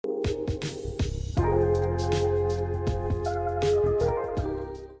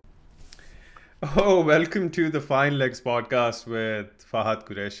Oh, welcome to the Fine Legs podcast with Fahad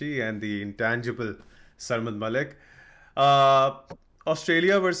Qureshi and the intangible Sarmad Malik. Uh,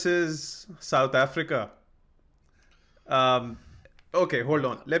 Australia versus South Africa. Um, okay, hold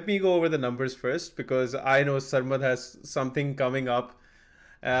on. Let me go over the numbers first because I know Sarmad has something coming up.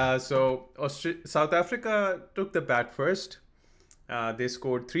 South Africa took the bat first. They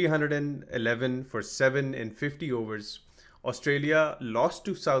scored 311 for 7 in 50 overs. Australia lost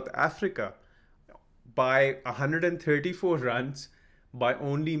to South Africa by 134 runs by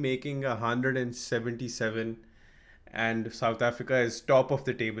only making 177, and South Africa is top of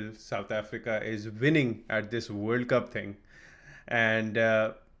the table. South Africa is winning at this World Cup thing. And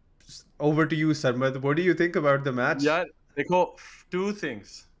over to you, Sarmad. What do you think about the match? यार देखो, two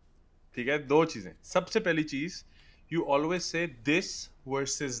things. ठीक है, दो चीजें. सबसे पहली चीज, you always say this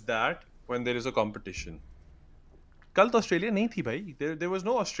versus that when there is a competition. कल तो ऑस्ट्रेलिया नहीं थी भाई. There was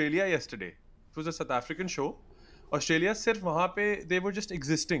no Australia yesterday. It was a South African show. Australia सिर्फ वहाँ पे they were just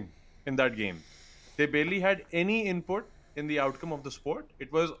existing in that game. They barely had any input in the outcome of the sport.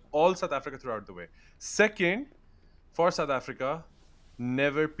 It was all South Africa throughout the way. Second, for South Africa,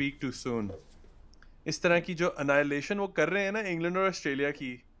 never peak too soon. इस तरह की जो annihilation वो कर रहे हैं ना England और ऑस्ट्रेलिया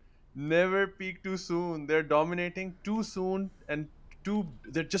की, never peak too soon. They're dominating too soon and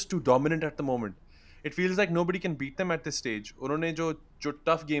they're just too dominant at the moment. It feels like nobody can beat them at this stage. उन्होंने जो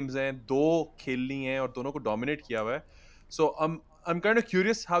tough games हैं दो खेल ली हैं और दोनों को dominate किया हुआ है. So I'm kind of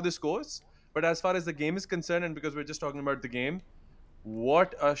curious how this goes. But as far as the game is concerned, and because we're just talking about the game,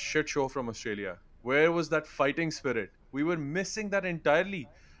 what a shit show from Australia. Where was that fighting spirit? We were missing that entirely.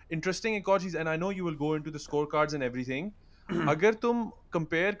 Interesting एक और चीज, and I know you will go into the scorecards and everything. अगर तुम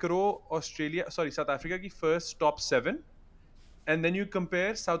compare करो South Africa की first top 7 and then you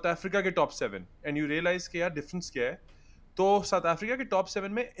compare South Africa के top 7 and you realize कि यार difference क्या है, तो South Africa के top 7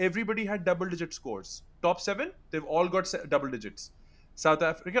 में everybody had double digit scores. Top 7 they've all got double digits. South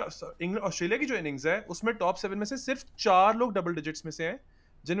Africa Australia की जो इनिंग्स है उसमें टॉप 7 में से सिर्फ 4 लोग डबल डिजिट्स में से हैं,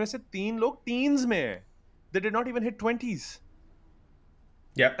 जिनमें से 3 लोग टीन्स में हैं. They did not even hit 20s.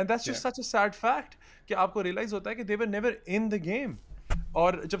 Yeah. And that's just such a sad fact कि आपको रियलाइज होता है कि they were never in the game.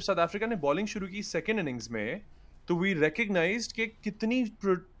 और जब साउथ अफ्रीका ने बॉलिंग शुरू की सेकेंड इनिंग्स में, तो वी रिकग्नाइज्ड कि कितनी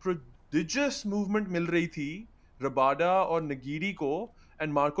प्रोडिजियस मूवमेंट मिल रही थी रबाडा और नगीरी को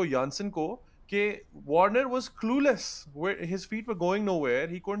एंड मार्को यानसन को, कि Warner was clueless. Where his feet were going nowhere.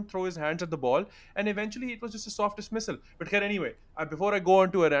 He couldn't throw his hands at the ball. And eventually it was just a soft dismissal. But anyway, before I go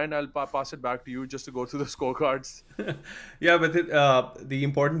on to a rant, I'll pass it back to you just to go through the scorecards. Yeah, but the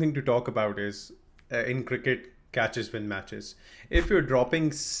important thing to talk about is in cricket, catches win matches. If you're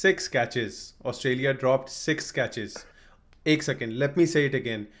dropping 6 catches, Australia dropped 6 catches. Ek second, let me say it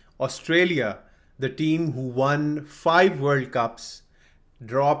again. Australia, the team who won 5 World Cups,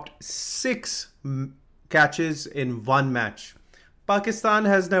 dropped 6 catches in one match. Pakistan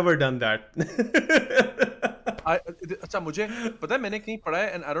has never done that. अच्छा, मुझे पता है, मैंने कहीं पढ़ा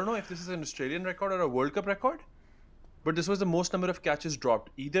है, and I don't know if this is an Australian record or a World Cup record, but this was the most number of catches dropped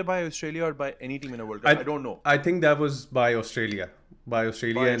either by Australia or by any team in a World Cup. I don't know. I think that was by Australia. By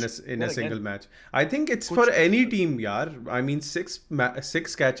Australia in a single match. I think it's for any team, yaar. I mean,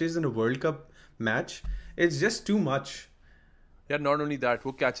 six catches in a World Cup match. It's just too much. यार not only that,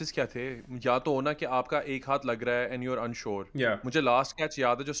 वो catches क्या थे, या तो होना कि आपका एक हाथ लग रहा है एंड यू आर अनश्योर. मुझे लास्ट कैच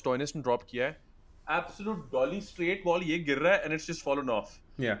याद है जो स्टोइनिस ने ड्रॉप किया है, एब्सोल्यूट डॉली स्ट्रेट बॉल, ये गिर रहा है and it's just fallen of,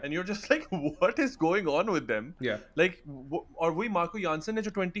 and you are just like what is going on with them. Like, और वही मार्को यानसन ने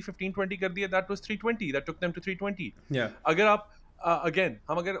जो 2015-20 कर दिया, that was 320, that took them to 320. अगर आप अगेन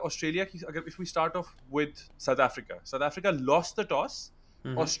हम अगर ऑस्ट्रेलिया की, अगर if we start off with South Africa lost the toss,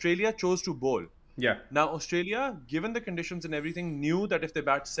 Australia chose to बोल. Yeah. Now Australia, given the conditions and everything, knew that if they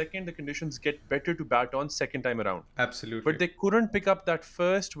bat second, the conditions get better to bat on second time around. Absolutely. But they couldn't pick up that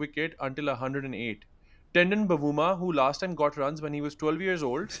first wicket until 108. Tendon Bavuma, who last time got runs when he was 12 years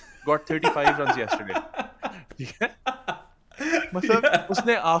old, got 35 runs yesterday. मतलब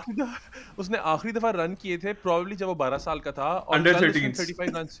उसने आखिरी दफा run किए थे probably जब वो 12 साल का था, और Under कल उसने 13s.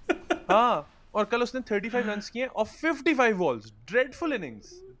 35 रन्स. हाँ, और कल उसने 35 रन्स किए और 55 balls. Dreadful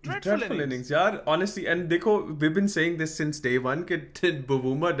innings. Dreadful innings, yeah. Honestly, and देखो, we've been saying this since day one that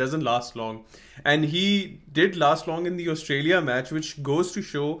Bavuma doesn't last long, and he did last long in the Australia match, which goes to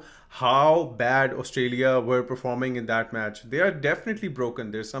show how bad Australia were performing in that match. They are definitely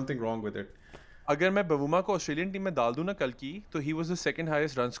broken. There's something wrong with it. अगर मैं Bavuma को Australian team में डाल दूं ना कल की, तो he was the second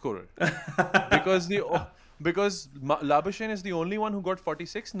highest run scorer. because Labuschagne is the only one who got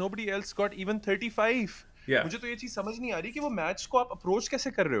 46. Nobody else got even 35. मुझे तो ये चीज समझ नहीं आ रही कि वो मैच को आप अप्रोच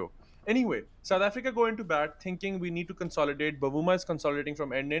कैसे कर रहे हो. Anyway, South Africa go into bat thinking we need to consolidate. Bavuma is consolidating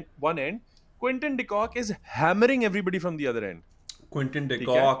from one end. Quinton de Kock is hammering everybody from the other end. Quinton de ठीक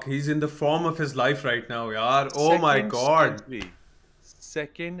है? Kock, he's in the form of his life right now, yaar. Oh my Second god. century.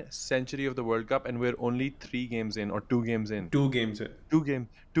 Second century of the World Cup, and we're only 3 games in, or 2 games in. 2 games in 2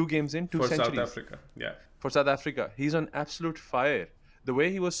 games in, 2 for centuries. South Africa. Yeah. For South Africa. He's on absolute fire. The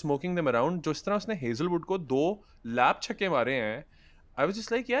way he was smoking them around, जिस तरह उसने Hazelwood को 2 lap छक्के मारे हैं, I was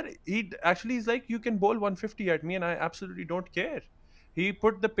just like, yeah, he actually is like, you can bowl 150 at me and I absolutely don't care. He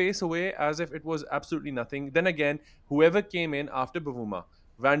put the pace away as if it was absolutely nothing. Then again, whoever came in after Bavuma,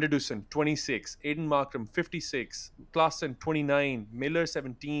 Van der Dussen, 26, Aiden Markram, 56, Klaassen, 29, Miller,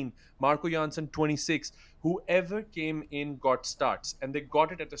 17, Marco Janssen, 26. Whoever came in got starts, and they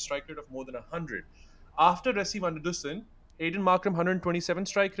got it at a strike rate of more than 100. After Ressi Van der Dussen, Aiden Markram 127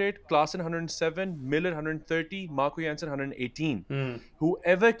 strike rate, Klaassen 107, Miller 130, Marco Janssen 118.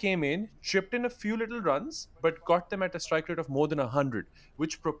 Whoever came in chipped in a few little runs, but got them at a strike rate of more than 100,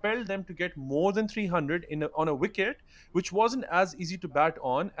 which propelled them to get more than 300 on a wicket, which wasn't as easy to bat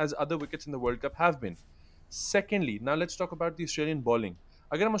on as other wickets in the World Cup have been. Secondly, now let's talk about the Australian bowling.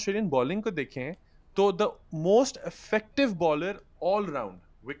 अगर हम Australian bowling को देखें, तो the most effective bowler all round,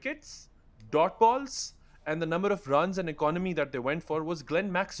 wickets, dot balls, and the number of runs and economy that they went for was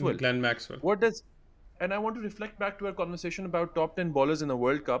Glenn Maxwell. Glenn Maxwell. And I want to reflect back to our conversation about top 10 bowlers in the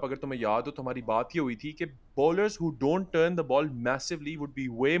World Cup. अगर तुम्हें याद हो तो हमारी बात ये हुई थी कि bowlers who don't turn the ball massively would be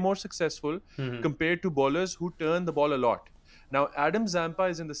way more successful compared to bowlers who turn the ball a lot. Now, Adam Zampa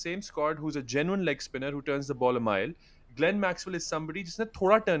is in the same squad who's a genuine leg spinner who turns the ball a mile. Glenn Maxwell is somebody जिसने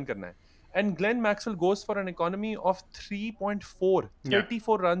थोड़ा turn करना है. And Glenn Maxwell goes for an economy of 3.4,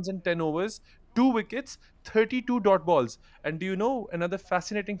 34 runs in 10 overs, 2 wickets, 32 dot balls. And do you know another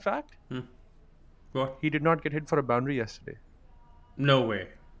fascinating fact? What? He did not get hit for a boundary yesterday. No way.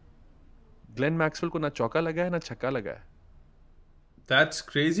 Glenn Maxwell को ना चौका लगा है ना छक्का लगा है. That's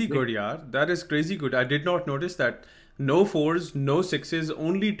crazy good, yaar. That is crazy good. I did not notice that. No fours, no sixes,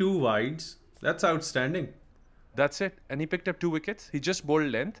 only 2 wides. That's outstanding. That's it. And he picked up 2 wickets. He just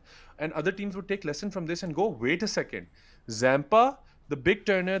bowled length. And other teams would take lesson from this and go, wait a second. Zampa, the big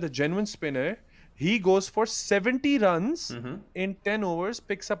turner, the genuine spinner, he goes for 70 runs in 10 overs,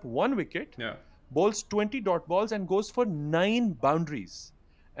 picks up 1 wicket, bowls 20 dot balls, and goes for 9 boundaries.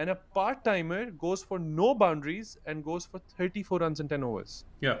 And a part-timer goes for no boundaries and goes for 34 runs in 10 overs.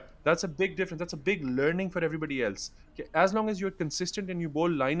 Yeah. That's a big difference. That's a big learning for everybody else. Okay, as long as you're consistent and you bowl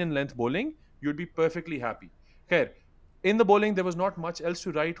line and length bowling, you'd be perfectly happy. Okay. In the bowling, there was not much else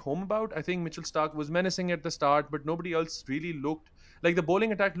to write home about. I think Mitchell Starc was menacing at the start, but nobody else really looked like the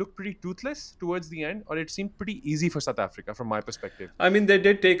bowling attack looked pretty toothless towards the end, or it seemed pretty easy for South Africa from my perspective. I mean, they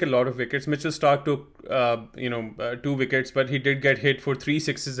did take a lot of wickets. Mitchell Starc took, 2 wickets, but he did get hit for 3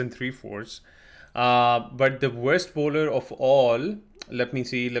 sixes and 3 fours. But the worst bowler of all, let me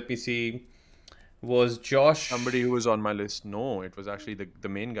see, was Josh. Somebody who was on my list. No, it was actually the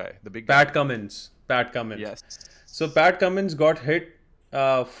main guy, the big guy. Pat Cummins. Yes. So Pat Cummins got hit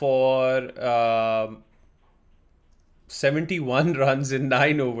for 71 runs in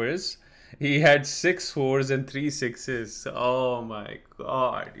 9 overs. He had 6 fours and 3 sixes. Oh my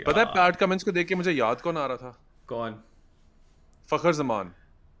god. पता है Pat Cummins को देख के मुझे याद कौन आ रहा था? कौन? Fakhar Zaman.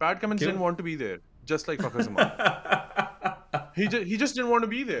 Pat Cummins didn't want to be there, just like Fakhar Zaman. He just didn't want to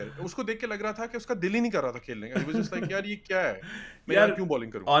be there. उसको देख के लग रहा था कि उसका दिल ही नहीं कर रहा था खेलने का. He was just like, यार ये क्या है? मैं यार क्यों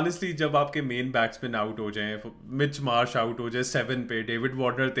बॉलिंग करूं? Honestly, जब आपके मेन बैट्समैन आउट हो जाएं, मिच मार्श आउट हो जाए 7 पे, डेविड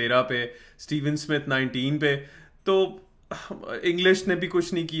वार्नर 13 पे, स्टीवन स्मिथ 19 पे, तो इंग्लिश ने भी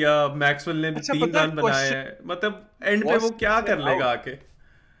कुछ नहीं किया, मैक्सवेल ने भी 3 रन बनाए हैं. मतलब एंड पे वो क्या कर लेगा आके?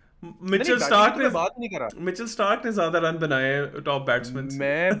 मिचेल स्टार्क ने ज्यादा रन बनाए टॉप बैट्समैन.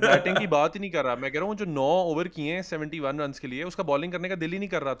 मैं बैटिंग की बात ही नहीं कर रहा. मैं कह रहा हूँ जो 9 ओवर किए हैं 71 रन के लिए, उसका बॉलिंग करने का दिल ही नहीं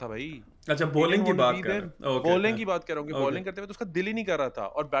कर रहा था भाई. अच्छा, बॉलिंग की बात कर रहा हूँ. बॉलिंग की बात कर रहा हूँ. बॉलिंग करते हुए तो उसका दिल ही नहीं कर रहा था.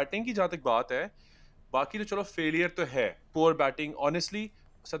 और बैटिंग की जहां तक बात है, बाकी तो चलो फेलियर तो है, poor batting. Honestly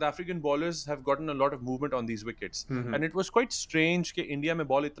South African bowlers have gotten a lot of movement on these wickets, and it was quite strange कि इंडिया में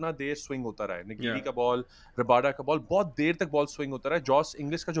बॉल इतना देर स्विंग होता रहा है. नगीली का बॉल, रबाडा का बॉल, बहुत देर तक बॉल स्विंग होता रहा है. जॉस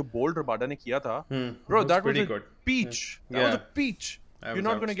इंग्लिश का जो बोल्ड रबाडा ने किया था, bro, that was a peach. That was a peach. You're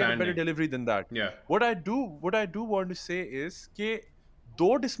not going to get a better delivery than that. What I do want to say is कि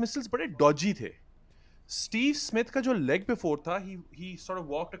 2 dismissals बड़े dodgy थे. Steve Smith का जो leg before था, he sort of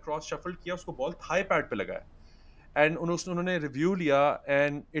walked across, shuffled किया, उसको ball Thai pad पे लगाया. And उन्होंने रिव्यू लिया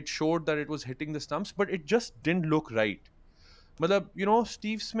and it showed that it was hitting the stumps, but it just didn't look right. मतलब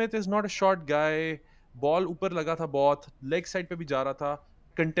Steve Smith is not a short guy. Ball ऊपर लगा था बहुत, लेग साइड पे भी जा रहा था.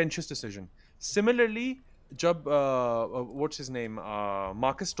 Contentious decision. Similarly, जब what's his name,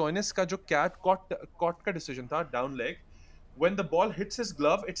 Marcus Stoinis का जो कॉट का डिसीजन था down leg, when the ball hits his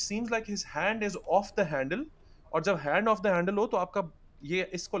glove, it seems like his hand is off the handle. और जब hand off the handle हो तो आपका ये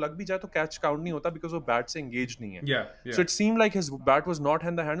इसको लग भी जाए तो catch count नहीं होता because वो bat से engaged नहीं है. Yeah. So it seemed like his bat was not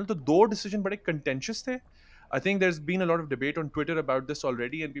on the handle. तो दो decision बड़े contentious थे. I think there's been a lot of debate on Twitter about this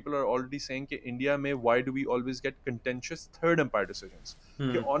already, and people are already saying कि India में why do we always get contentious third umpire decisions?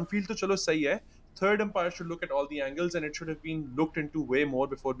 कि on field तो चलो सही है. Third umpire should look at all the angles, and it should have been looked into way more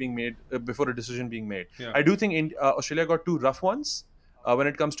before being made, before a decision being made. Yeah. I do think Australia got two rough ones when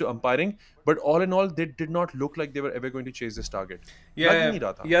it comes to umpiring, but all in all, they did not look like they were ever going to chase this target. लग ही नहीं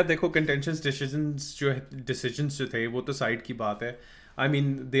रहा था. Yeah, देखो contentious decisions जो थे वो तो side की बात है. I mean,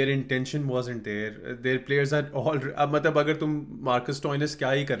 their intention wasn't there. Their players are all. मतलब अगर तुम मार्कस टॉइनस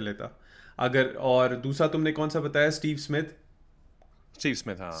क्या ही कर लेता अगर. और दूसरा तुमने कौन सा बताया? Steve Smith.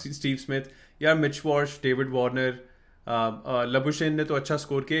 हाँ. स्टीव स्मिथ या मिच वॉश, डेविड वार्नर, लबुशेन ने तो अच्छा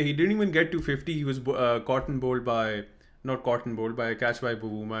स्कोर किया. He didn't even get to 50. He was caught and bowled by a catch by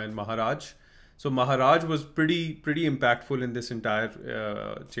Bavuma and Maharaj. So Maharaj was pretty impactful in this entire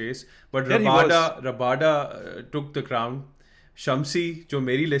chase. But Rabada took the crown. Shamsi जो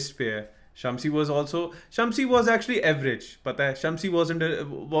मेरी list पे है, Shamsi was actually average. पता है, Shamsi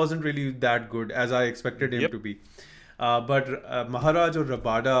wasn't really that good as I expected him to be. But Maharaj or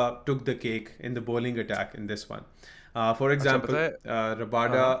Rabada took the cake in the bowling attack in this one. For example,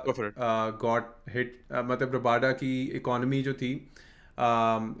 Rabada got hit. मतलब Rabada की economy जो थी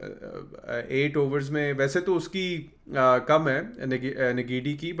 8 overs में, वैसे तो उसकी कम है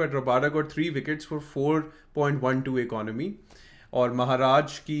Ngidi की, but Rabada got 3 wickets for 4.12 economy. और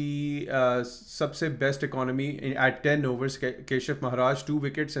महाराज की सबसे best economy at 10 overs, Keshav Maharaj 2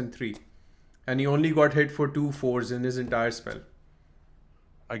 wickets and 3, and he only got hit for 2 fours in his entire spell.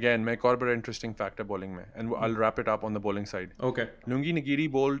 Again, मैं एक और बड़ा interesting factor bowling में, and I'll wrap it up on the bowling side. Okay. Lungi Nagiri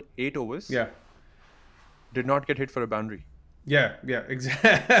bowled 8 overs. Yeah. Did not get hit for a boundary. Yeah,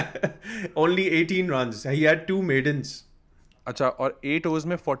 exactly. Only 18 runs. He had 2 maidens. अच्छा, और 8 overs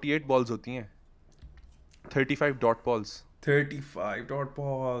में 48 balls होती हैं. 35 dot balls. 35 dot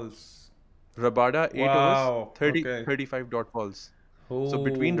balls. Rabada 8 overs, 35 dot balls. Oh. So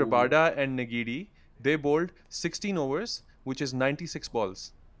between Rabada and Nagiri, they bowled 16 overs, which is 96 balls.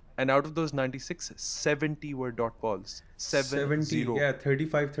 And out of those 96, 70 were dot balls. 70. Yeah,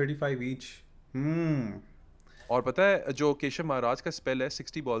 35 each. और पता है जो केशव महाराज का spell है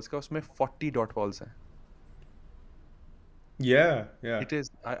 60 balls का, उसमें 40 dot balls हैं. Yeah. It is.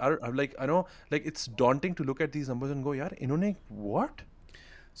 I know. Like, it's daunting to look at these numbers and go, "Yaar, inhone what?"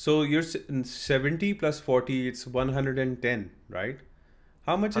 So you're 70 plus 40, it's 110, right?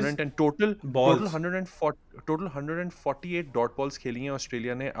 How much 110 total balls? Total 148 dot balls खेली हैं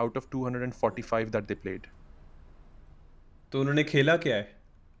Australia ने out of 245 that they played. तो उन्होंने खेला क्या है?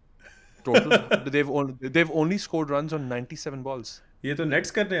 Total they've only scored runs on 97 balls. ये तो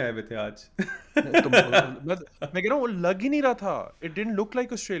नेट्स करने आए हुए थे आज. तो मैं कह रहा हूँ वो लग ही नहीं रहा था. It didn't look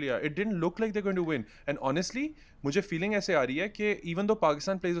like Australia. It didn't look like they're going to win. And honestly, मुझे feeling ऐसे आ रही है कि even though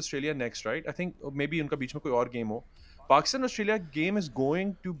Pakistan plays Australia next, right? I think maybe उनका बीच में कोई और game हो. Pakistan-Australia game is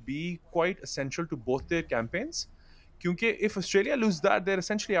going to be quite essential to both their campaigns. क्योंकि if Australia lose that, they're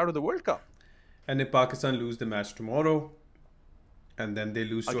essentially out of the World Cup. And if Pakistan lose the match tomorrow, and then they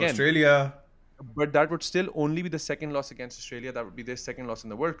lose to Again, Australia. But that would still only be the second loss against Australia. That would be their second loss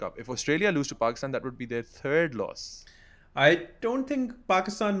in the World Cup. If Australia lose to Pakistan, that would be their third loss. I don't think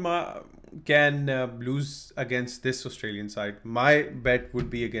Pakistan can lose against this Australian side. My bet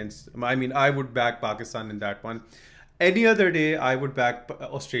would be against. I mean, I would back Pakistan in that one. Any other day, I would back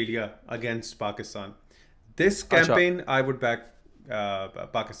Australia against Pakistan. This campaign, I would back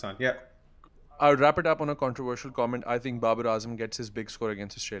Pakistan. Yeah. I would wrap it up on a controversial comment. I think Babar Azam gets his big score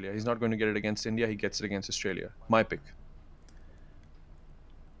against Australia. He's not going to get it against India. He gets it against Australia. My pick.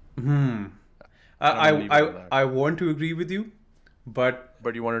 I want to agree with you,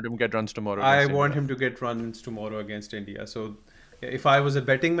 but you wanted him to get runs tomorrow. I want him to get runs tomorrow against India. So if I was a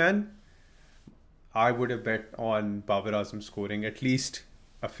betting man, I would have bet on Babar Azam scoring at least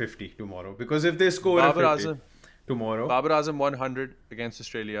a 50 tomorrow. Because if they score a 50 tomorrow, Babar Azam 100 against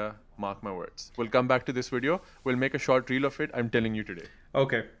Australia. Mark my words. We'll come back to this video. We'll make a short reel of it. I'm telling you today.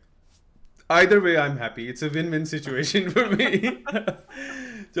 Okay. Either way, I'm happy. It's a win-win situation for me.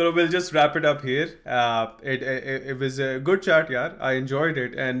 So we'll just wrap it up here. It was a good chat, yeah. I enjoyed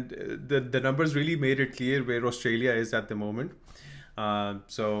it, and the numbers really made it clear where Australia is at the moment.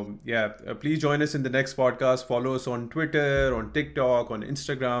 So yeah, please join us in the next podcast. Follow us on Twitter, on TikTok, on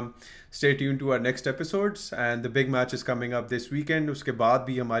Instagram. Stay tuned to our next episodes, and the big match is coming up this weekend. उसके बाद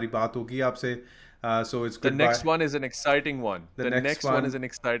भी हमारी बात होगी आपसे. So it's goodbye. The next one is an exciting one. The next one is an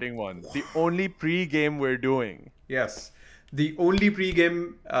exciting one. The only pre-game we're doing. Yes. The only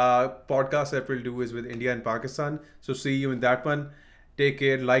pre-game podcast that we'll do is with India and Pakistan. So see you in that one. Take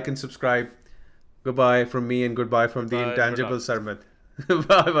care, like and subscribe. Goodbye from me and goodbye from the Bye. Good luck. intangible Sarmat.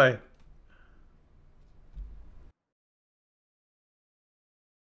 Bye bye.